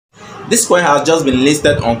This coin has just been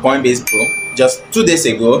listed on Coinbase Pro just 2 days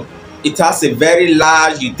ago. It has a very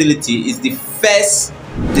large utility. It's the first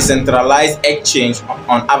decentralized exchange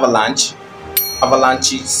on avalanche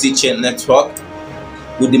chain network,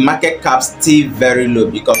 with the market cap still very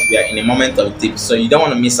low because we are in a moment of dip, so you don't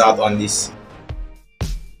want to miss out on this.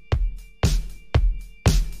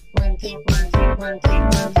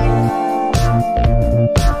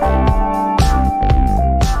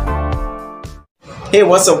 Hey,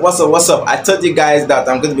 what's up? I told you guys that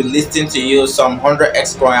I'm going to be listing to you some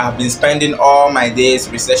 100x coin. I have been spending all my days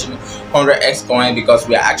researching 100x coin because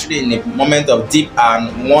we are actually in a moment of dip,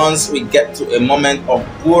 and once we get to a moment of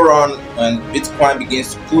bull run and Bitcoin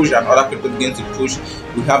begins to push and other crypto begins to push,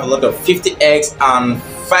 we have a lot of 50x and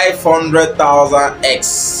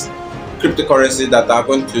 500,000x cryptocurrencies that are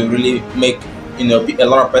going to really make a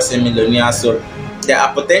lot of person millionaires. So there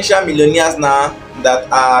are potential millionaires now that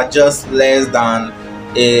are just less than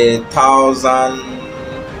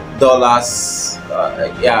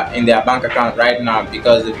 $1,000 in their bank account right now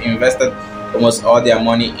because they've invested almost all their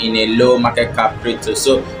money in a low market cap crypto.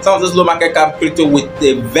 So some of those low market cap crypto with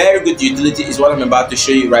a very good utility is what I'm about to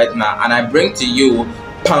show you right now, and I bring to you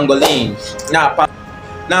Pangolin. Now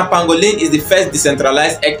Pangolin is the first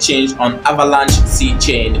decentralized exchange on Avalanche C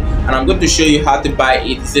chain, and I'm going to show you how to buy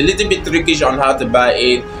it. It's a little bit trickish on how to buy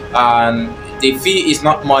it, and the fee is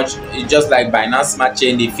not much. It's just like Binance Smart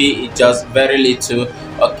Chain. The fee is just very little.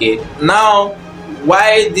 Okay, now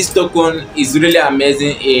why this token is really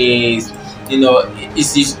amazing is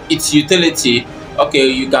its utility. Okay,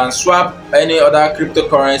 you can swap any other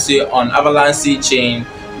cryptocurrency on Avalanche C chain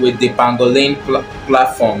with the Pangolin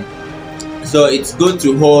platform. So it's good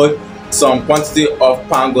to hold some quantity of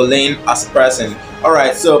Pangolin as present.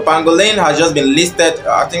 Alright, so Pangolin has just been listed,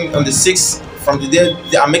 I think on the 6th, from the day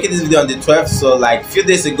I'm making this video on the 12th, so like a few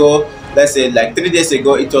days ago, let's say like 3 days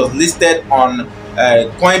ago, it was listed on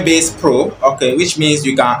Coinbase Pro. Okay, which means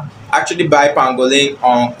you can actually buy Pangolin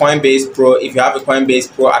on Coinbase Pro. If you have a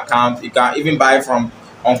Coinbase Pro account, you can even buy from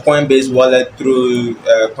on Coinbase wallet through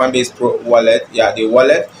Coinbase Pro wallet, the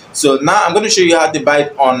wallet. So now I'm going to show you how to buy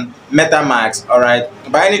it on metamask. All right,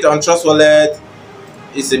 buying it on Trust Wallet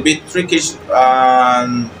is a bit trickish,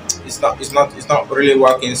 and it's not really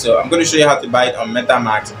working. So I'm going to show you how to buy it on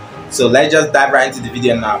metamask. So let's just dive right into the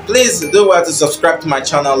video now. Please do well to subscribe to my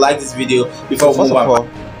channel, like this video before we move on.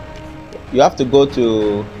 You have to go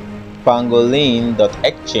to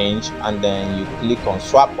pangolin.exchange and then you click on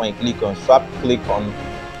swap. When you click on swap, click on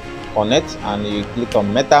connect and you click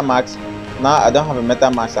on metamask. Now I don't have a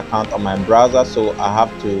metamask account on my browser, so I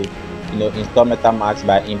have to install metamask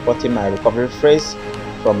by importing my recovery phrase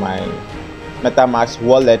from my metamask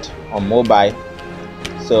wallet on mobile.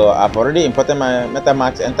 So I've already imported my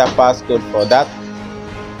metamask, enter passcode for that.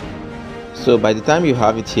 So by the time you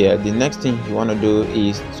have it here, the next thing you want to do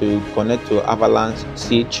is to connect to Avalanche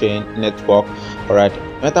C chain network. All right,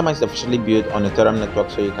 metamask is officially built on Ethereum network,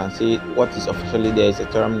 so you can see what is officially there is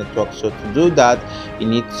Ethereum network. So to do that, you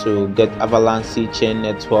need to get Avalanche C chain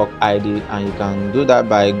network ID, and you can do that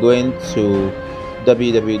by going to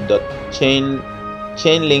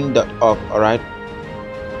www.chainlink.org. all right,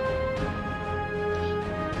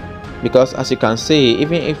 because as you can see,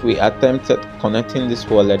 even if we attempted connecting this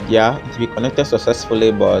wallet, it will be connected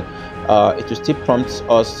successfully, but it will still prompt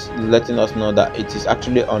us, letting us know that it is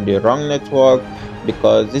actually on the wrong network,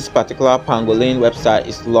 because this particular Pangolin website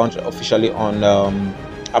is launched officially on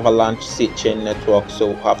Avalanche C chain network. So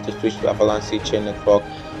we have to switch to Avalanche C chain network,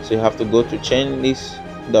 so you have to go to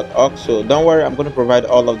chainlist.org. so don't worry, I'm going to provide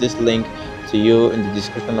all of this link to you in the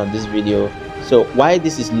description of this video. So while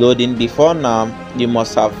this is loading, before now you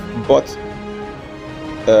must have bought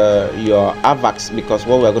your avax, because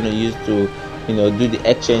what we're going to use to do the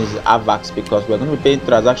exchange is avax, because we're going to be paying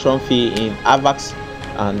transaction fee in avax,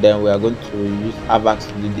 and then we are going to use avax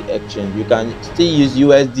to do the exchange. You can still use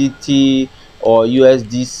USDT or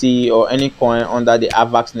USDC or any coin under the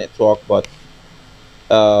avax network, but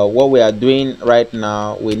what we are doing right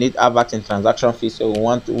now, we need avax in transaction fee, so we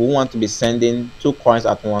want to be sending 2 coins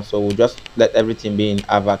at once, so we'll just let everything be in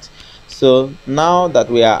avax. So now that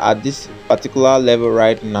we are at this particular level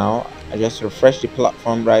right now, I just refresh the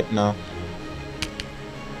platform right now.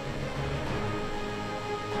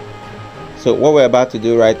 So what we're about to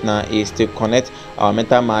do right now is to connect our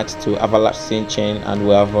metamask to Avalanche chain, and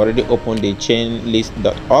we have already opened the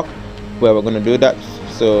chainlist.org where we're going to do that.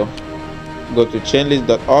 So go to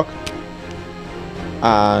chainlist.org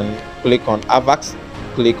and click on avax,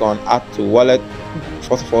 click on add to wallet.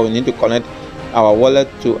 First of all, we need to connect our wallet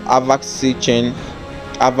to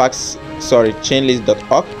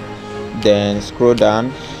chainlist.org. Then scroll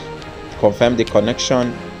down, confirm the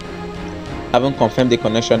connection, haven't confirmed the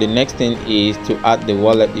connection, the next thing is to add the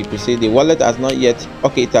wallet. You can see the wallet has not yet,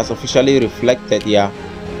 okay, it has officially reflected. Yeah,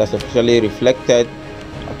 that's officially reflected.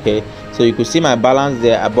 Okay, so you could see my balance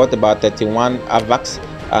there. I bought about 31 avax,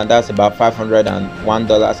 and that's about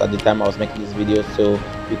 $501 at the time I was making this video. So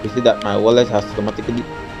you can see that my wallet has automatically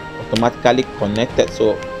connected.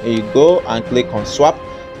 So you go and click on swap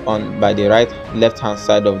on by the left hand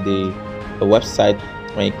side of the website.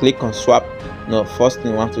 When you click on swap, first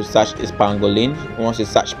thing you want to search is pangolin. Once you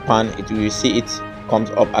search pan, you see it comes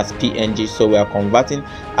up as PNG. So we are converting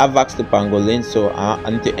avax to pangolin. So I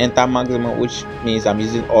need to enter maximum, which means I'm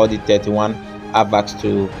using all the 31 avax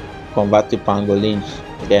to convert to pangolin.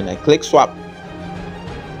 Then I click swap.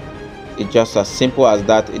 It's just as simple as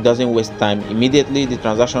that. It doesn't waste time. Immediately the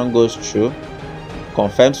transaction goes through.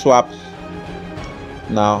 Confirm swap.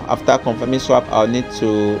 Now after confirming swap, I'll need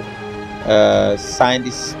to sign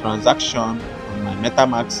this transaction on my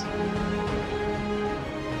metamask.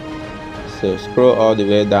 So scroll all the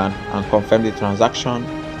way down and confirm the transaction,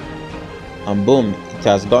 and boom, it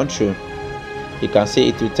has gone through. You can see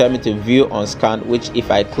it will tell me to view on scan, which if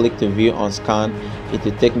I click to view on scan, it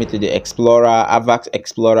will take me to the Explorer, avax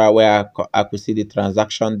Explorer, where I could see the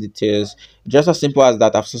transaction details. Just as simple as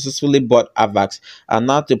that. I've successfully bought avax, and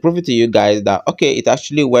now to prove it to you guys that okay, it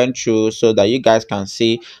actually went through, so that you guys can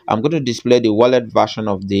see, I'm going to display the wallet version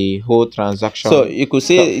of the whole transaction. So you could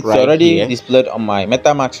see it's right already here displayed on my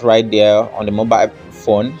metamask right there on the mobile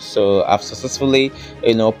phone. So I've successfully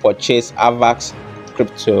purchased avax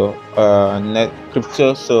crypto, net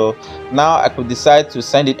crypto. So now I could decide to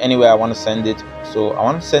send it anywhere I want to send it. So I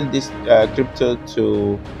want to send this crypto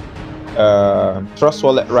to Trust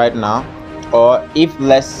Wallet right now, or if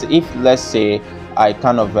let's say I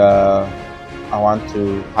kind of I want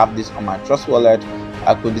to have this on my Trust Wallet,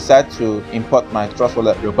 I could decide to import my Trust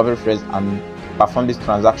Wallet recovery phrase and perform this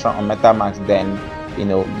transaction on metamask, then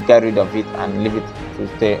get rid of it and leave it to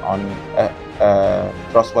stay on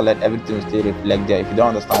Trust Wallet. Everything will still reflect there, if you don't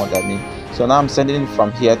understand what that means. So now I'm sending it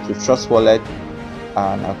from here to Trust Wallet,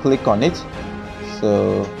 and I'll click on it.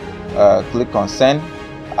 So click on send.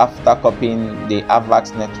 After copying the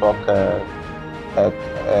avax network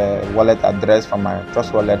wallet address from my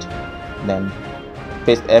Trust Wallet, then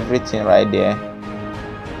paste everything right there.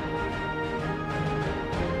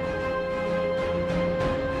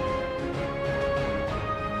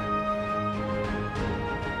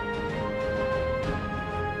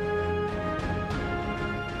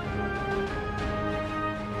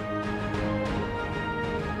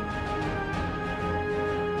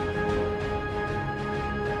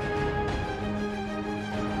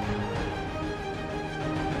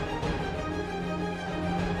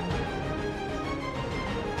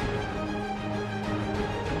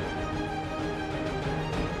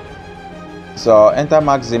 So enter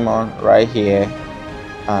maximum right here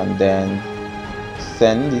and then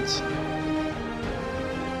send it.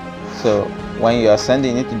 So when you are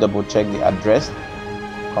sending it, to double check the address,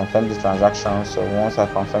 confirm the transaction. So once I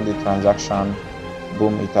confirm the transaction,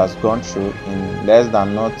 boom, it has gone through. In less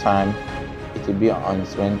than no time, it will be on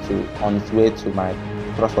its way to my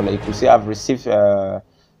Trust Wallet. You can see I've received the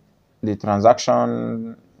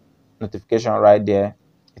transaction notification right there.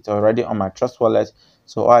 It's already on my Trust Wallet.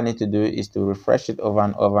 So all I need to do is to refresh it over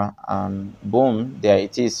and over, and boom, there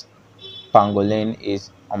it is. Pangolin is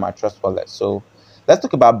on my Trust Wallet. So let's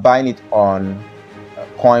talk about buying it on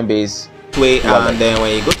Coinbase. And then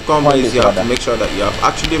when you go to Coinbase, you have to make sure that you have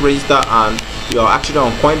actually registered and you are actually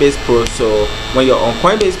on Coinbase Pro. So when you're on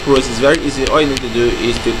Coinbase Pro, it's very easy. All you need to do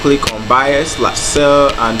is to click on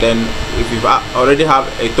buy/sell, and then if you already have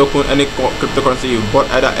a token, any cryptocurrency you bought,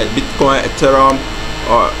 either a Bitcoin, Ethereum,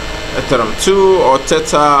 or Ethereum 2 or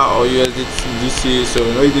Theta or USDC, so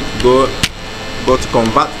you need to go to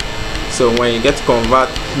convert. So when you get to convert,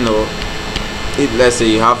 let's say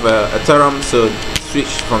you have Ethereum, so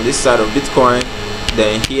switch from this side of Bitcoin,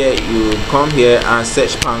 then here you come here and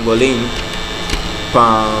search pangolin,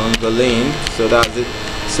 so that's it.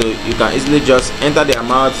 So you can easily just enter the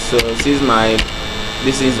amount. So this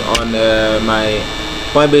is on my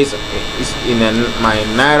Coinbase is in my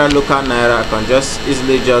Naira, local Naira. I can just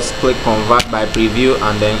easily just click convert by preview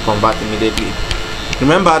and then convert immediately.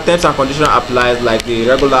 Remember, terms and conditions applies, like the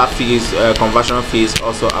regular fees, conversion fees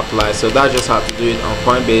also apply. So that's just how to do it on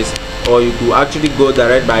Coinbase. Or you could actually go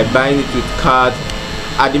direct by buying it with card,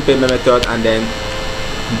 adding payment method, and then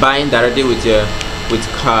buying directly with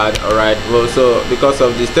card. All right. Well, so because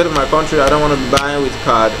of the state of my country, I don't want to be buying with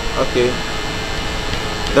card. Okay.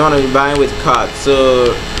 Don't want to be buying with card,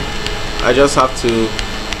 so I just have to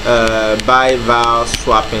buy via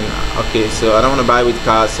swapping. Okay, so I don't want to buy with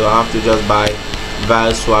card, so I have to just buy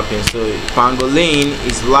value swapping. So pangolin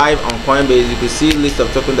is live on Coinbase. You can see list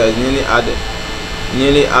of tokens that is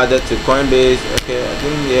newly added to Coinbase. Okay, I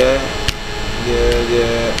think yeah.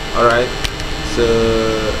 All right. So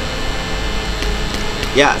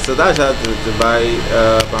yeah, so that's how to buy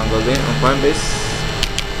pangolin on Coinbase.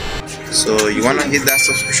 So you wanna hit that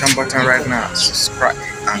subscription button right now, subscribe,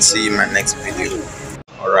 and see you in my next video.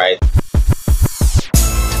 All right.